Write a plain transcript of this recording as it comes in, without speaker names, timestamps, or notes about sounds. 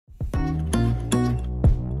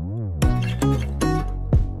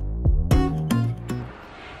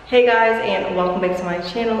Hey guys, and welcome back to my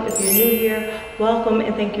channel. If you're new here, welcome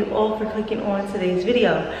and thank you all for clicking on today's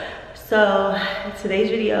video. So today's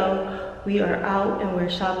video, we are out and we're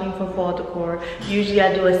shopping for fall decor. Usually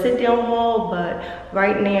I do a sit down haul, but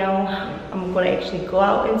right now I'm going to actually go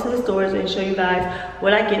out into the stores and show you guys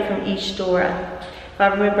what I get from each store. If I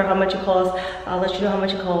remember how much it costs, I'll let you know how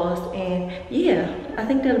much it costs. And yeah, I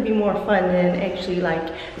think that'll be more fun than actually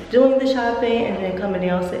like doing the shopping and then coming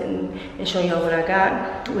down, sitting and showing y'all what I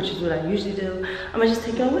got, which is what I usually do. I'm gonna just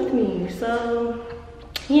take y'all with me. So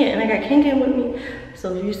yeah, and I got Ken with me.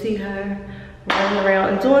 So if you see her running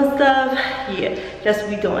around and doing stuff, yeah, that's what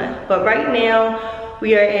we're doing. But right now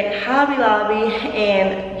we are at Hobby Lobby,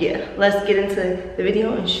 and yeah, let's get into the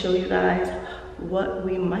video and show you guys what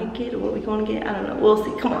we might get or what we're gonna get. I don't know, we'll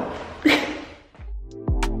see. Come on.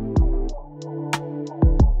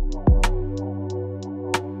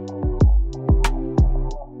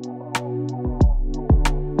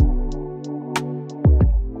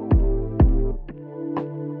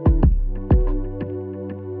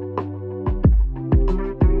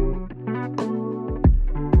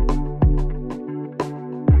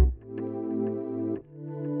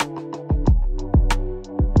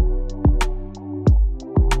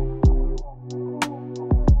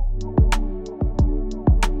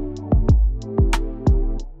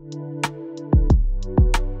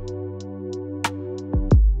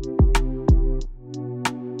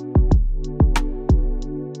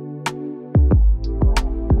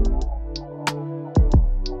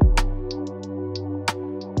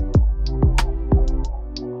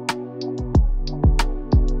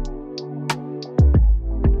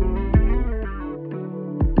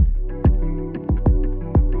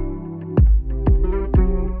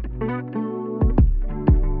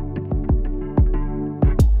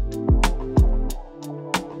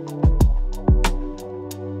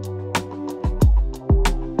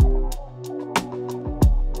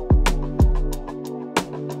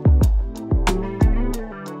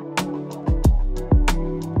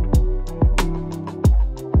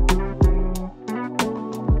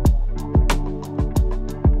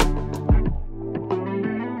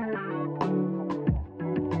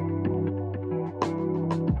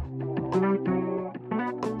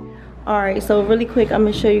 Alright, so really quick, I'm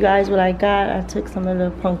going to show you guys what I got. I took some of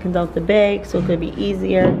the pumpkins out the bag so it could be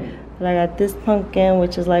easier. But I got this pumpkin,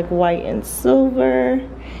 which is like white and silver.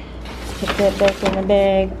 Put that back in the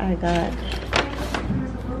bag. I got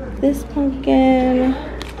this pumpkin.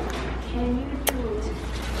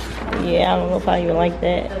 Yeah, I don't know if I even like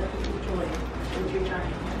that.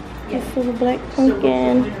 This little black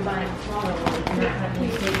pumpkin.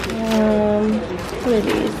 What are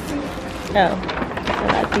these? Oh.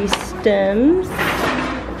 I got these stems.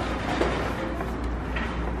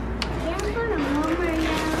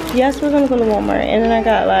 Yes, we're gonna go to Walmart. And then I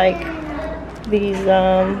got like these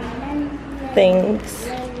things.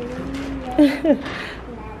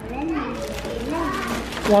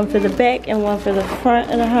 One for the back and one for the front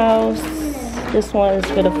of the house. This one is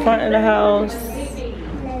for the front of the house.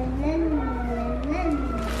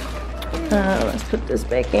 Let's put this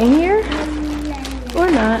back in here. Or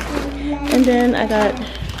not. And then I got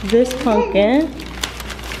this pumpkin,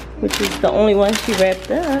 which is the only one she wrapped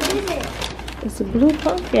up. It's a blue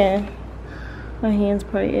pumpkin. My hand's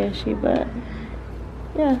probably ashy, but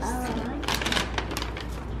yes.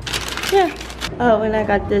 Yeah. Oh, and I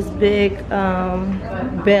got this big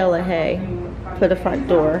bale of hay for the front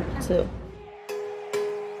door too.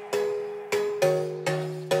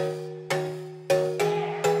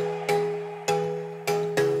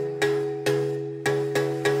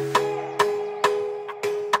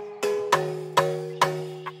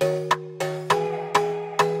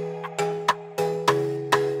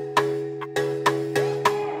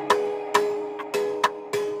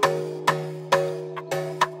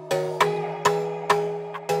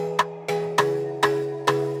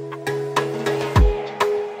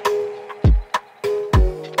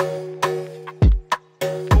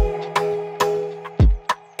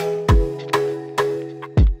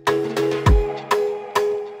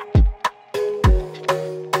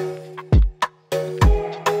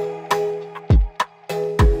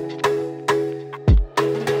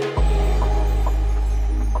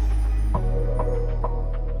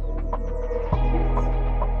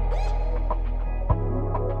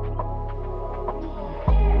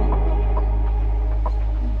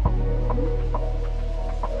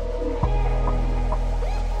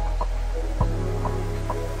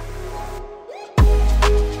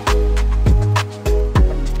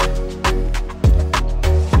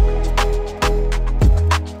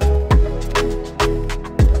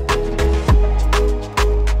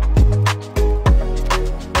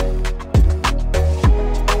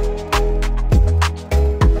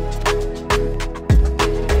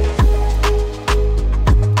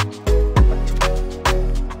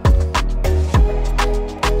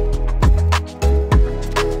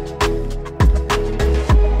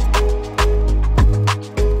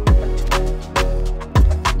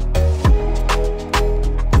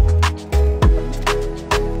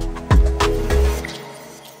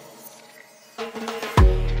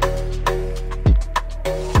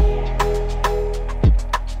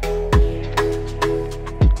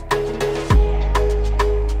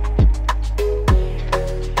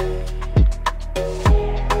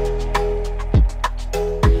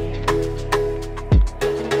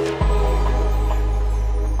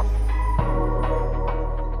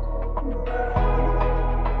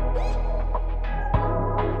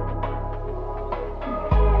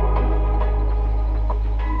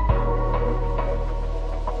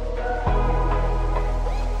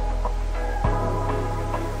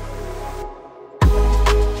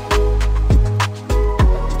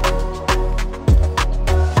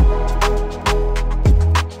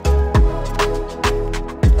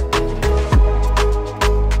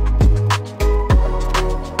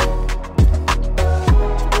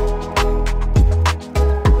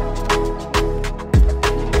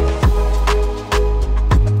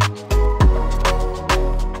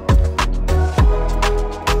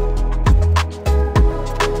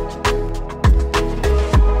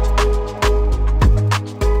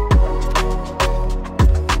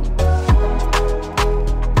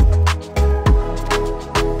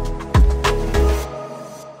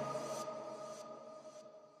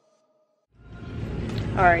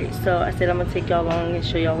 Alright, so I said I'm gonna take y'all along and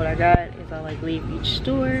show y'all what I got as I like leave each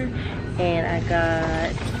store. And I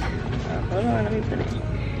got, hold on, let me put it.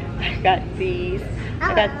 I got these.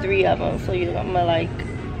 I got 3 of them, so I'm gonna like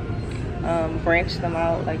branch them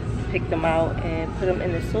out, like pick them out and put them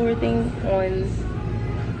in the silver thing on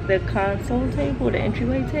the console table, the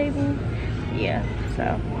entryway table. Yeah,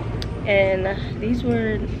 so, and these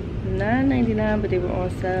were $9.99, but they were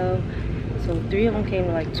on sale, so 3 of them came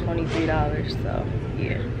to like $23. So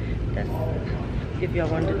yeah, that's if y'all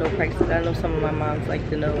wanted to know prices. I know some of my moms like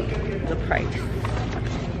to know the price.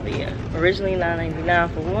 But yeah, originally $9.99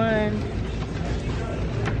 for one,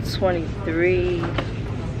 $23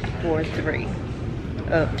 for 3.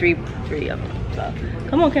 Three of them. So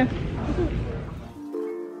come on, Kim.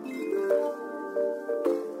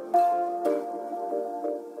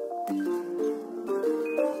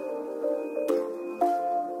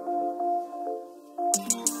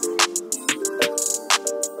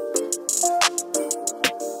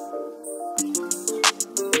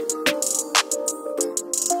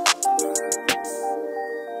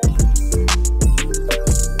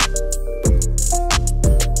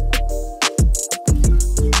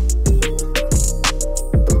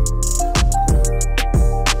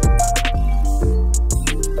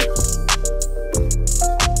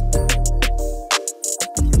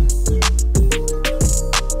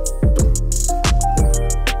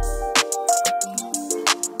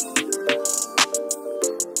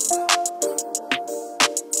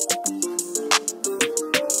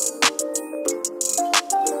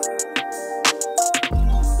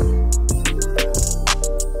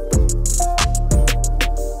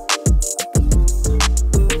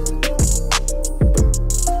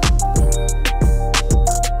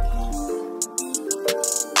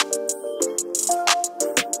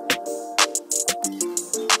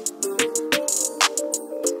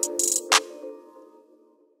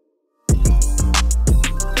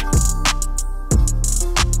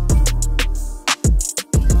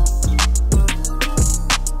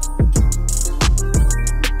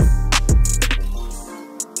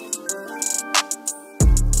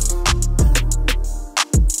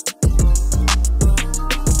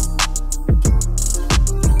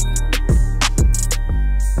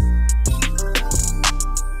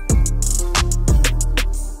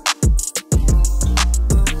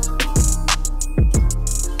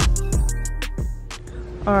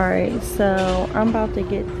 Alright, so I'm about to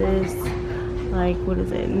get this, like, what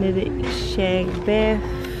is it, knitted shag bath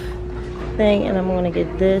thing, and I'm going to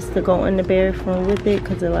get this to go in the bathroom with it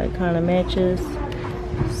because it like kind of matches.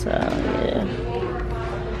 So yeah,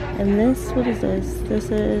 and this, what is this?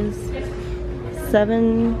 This is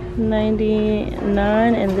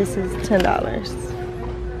 $7.99 and this is $10.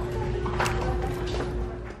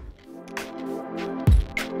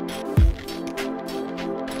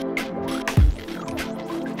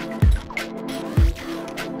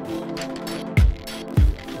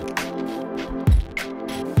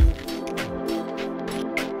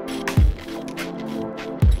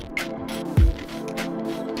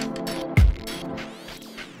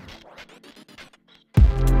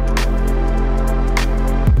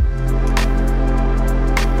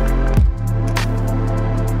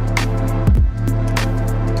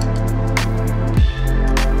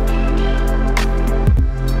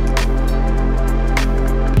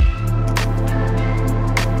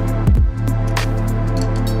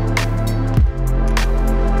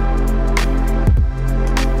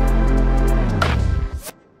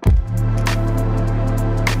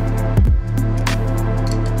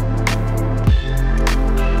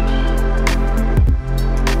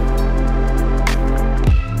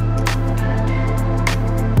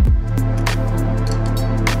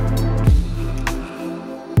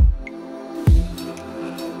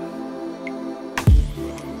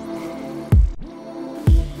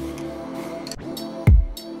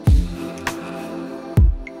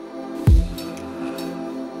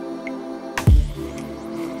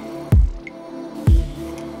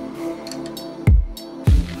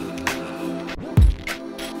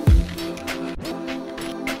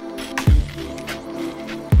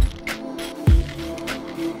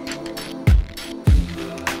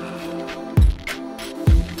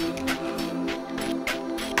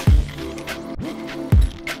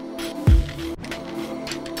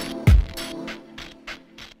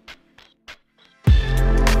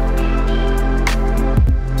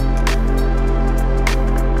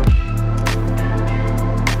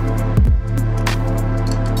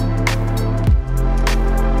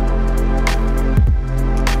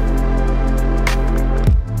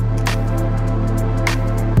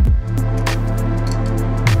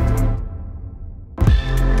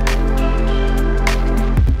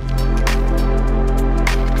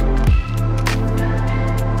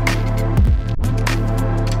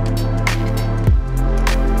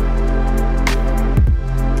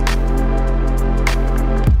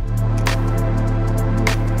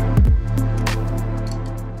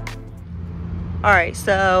 All right,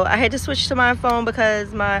 so I had to switch to my phone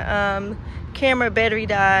because my camera battery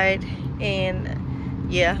died,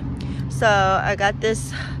 and yeah, so I got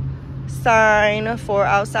this sign for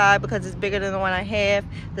outside because it's bigger than the one I have.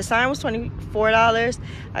 The sign was $24.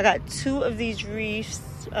 I got 2 of these wreaths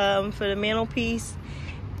for the mantelpiece,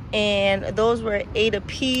 and those were 8 a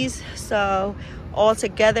piece. So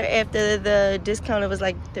altogether after the discount, it was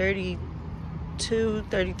like 32,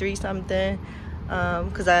 33 something,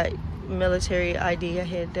 because I military ID, I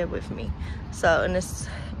had that with me. So, and it's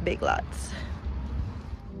Big Lots.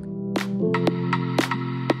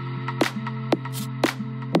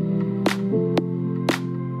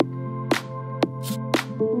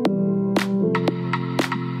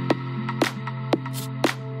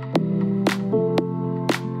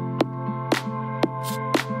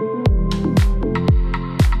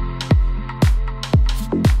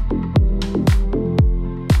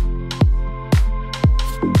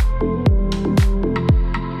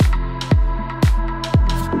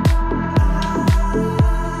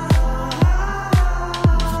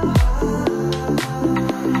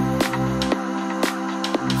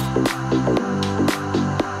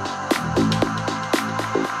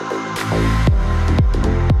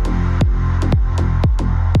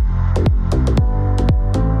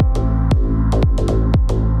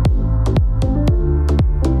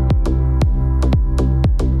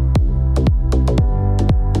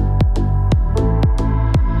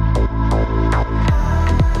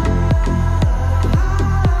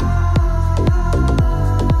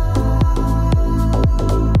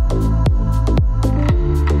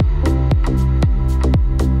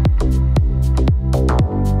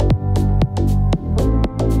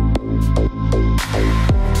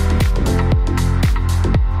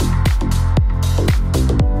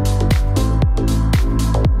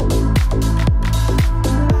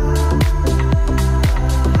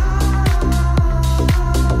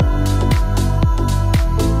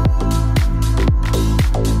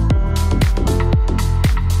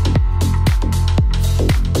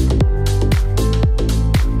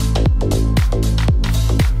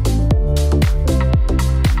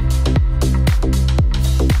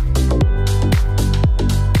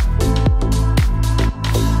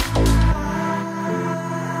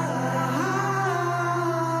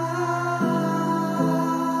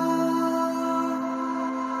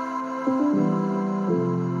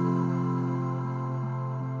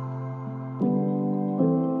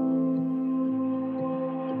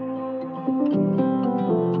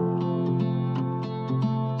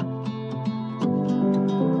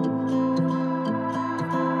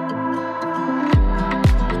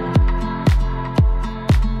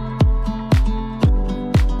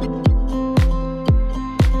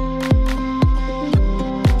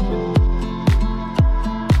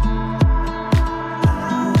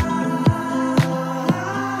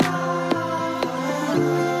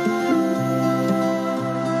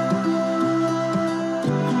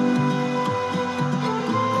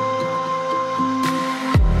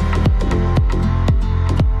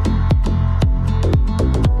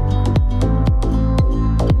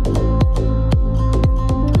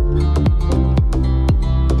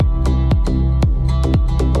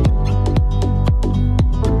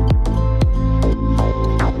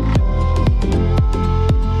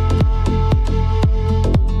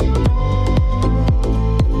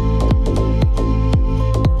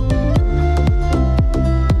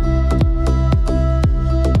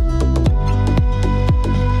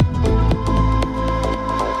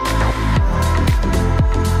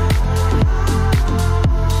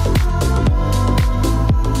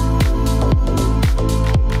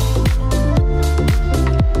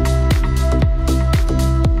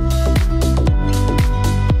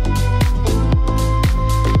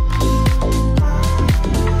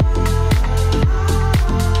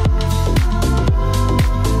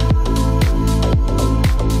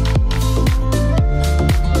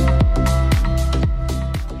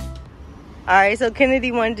 All right, so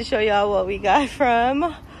Kennedy wanted to show y'all what we got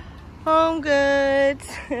from Home Goods.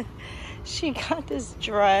 She got this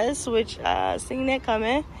dress, which seen that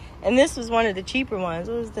coming, and this was one of the cheaper ones.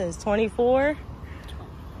 What was this, 24?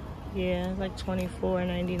 Yeah, like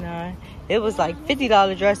 $24.99. It was like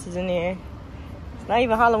 $50 dresses in there. It's not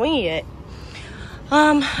even Halloween yet.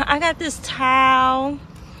 I got this towel.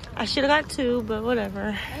 I should have got 2, but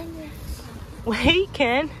whatever. Wait,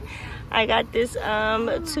 Ken. I got this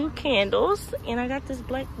 2 candles, and I got this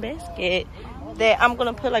black basket that I'm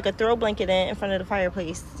gonna put like a throw blanket in front of the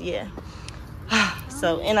fireplace. Yeah.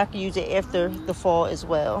 So, and I can use it after the fall as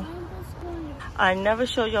well. I never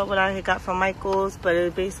showed y'all what I had got from Michael's, but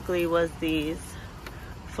it basically was these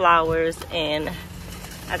flowers, and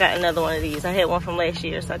I got another one of these. I had one from last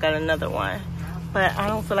year, so I got another one. But I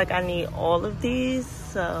don't feel like I need all of these,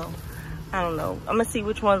 so I don't know. I'm gonna see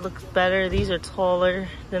which one looks better. These are taller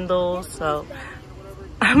than those, so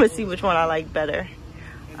I'm gonna see which one I like better.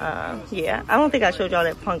 Yeah, I don't think I showed y'all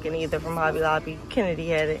that pumpkin either from Hobby Lobby. Kennedy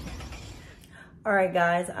had it. All right,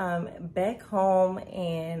 guys, I'm back home,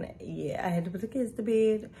 and yeah, I had to put the kids to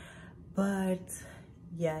bed, but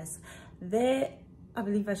yes, that, I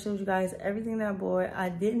believe I showed you guys everything that I bought. I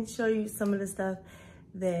didn't show you some of the stuff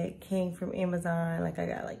that came from Amazon. Like I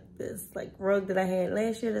got like this like rug that I had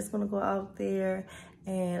last year that's gonna go out there,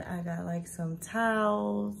 and I got like some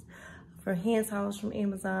towels for hand towels from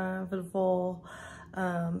Amazon for the fall.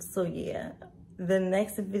 So yeah, the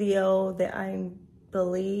next video that I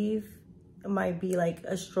believe might be like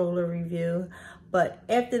a stroller review, but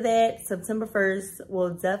after that, September 1st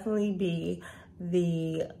will definitely be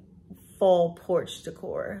the fall porch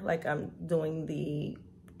decor. Like I'm doing the,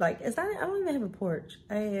 like, it's not, I don't even have a porch.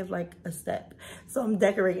 I have like a step. So I'm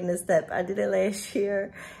decorating the step. I did it last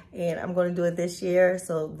year and I'm going to do it this year.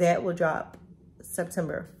 So that will drop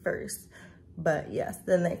September 1st. But yes,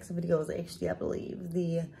 the next video is actually, I believe,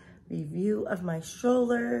 the review of my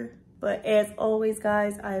stroller. But as always,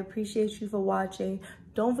 guys, I appreciate you for watching.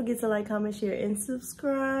 Don't forget to like, comment, share, and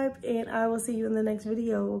subscribe. And I will see you in the next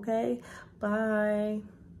video, okay? Bye.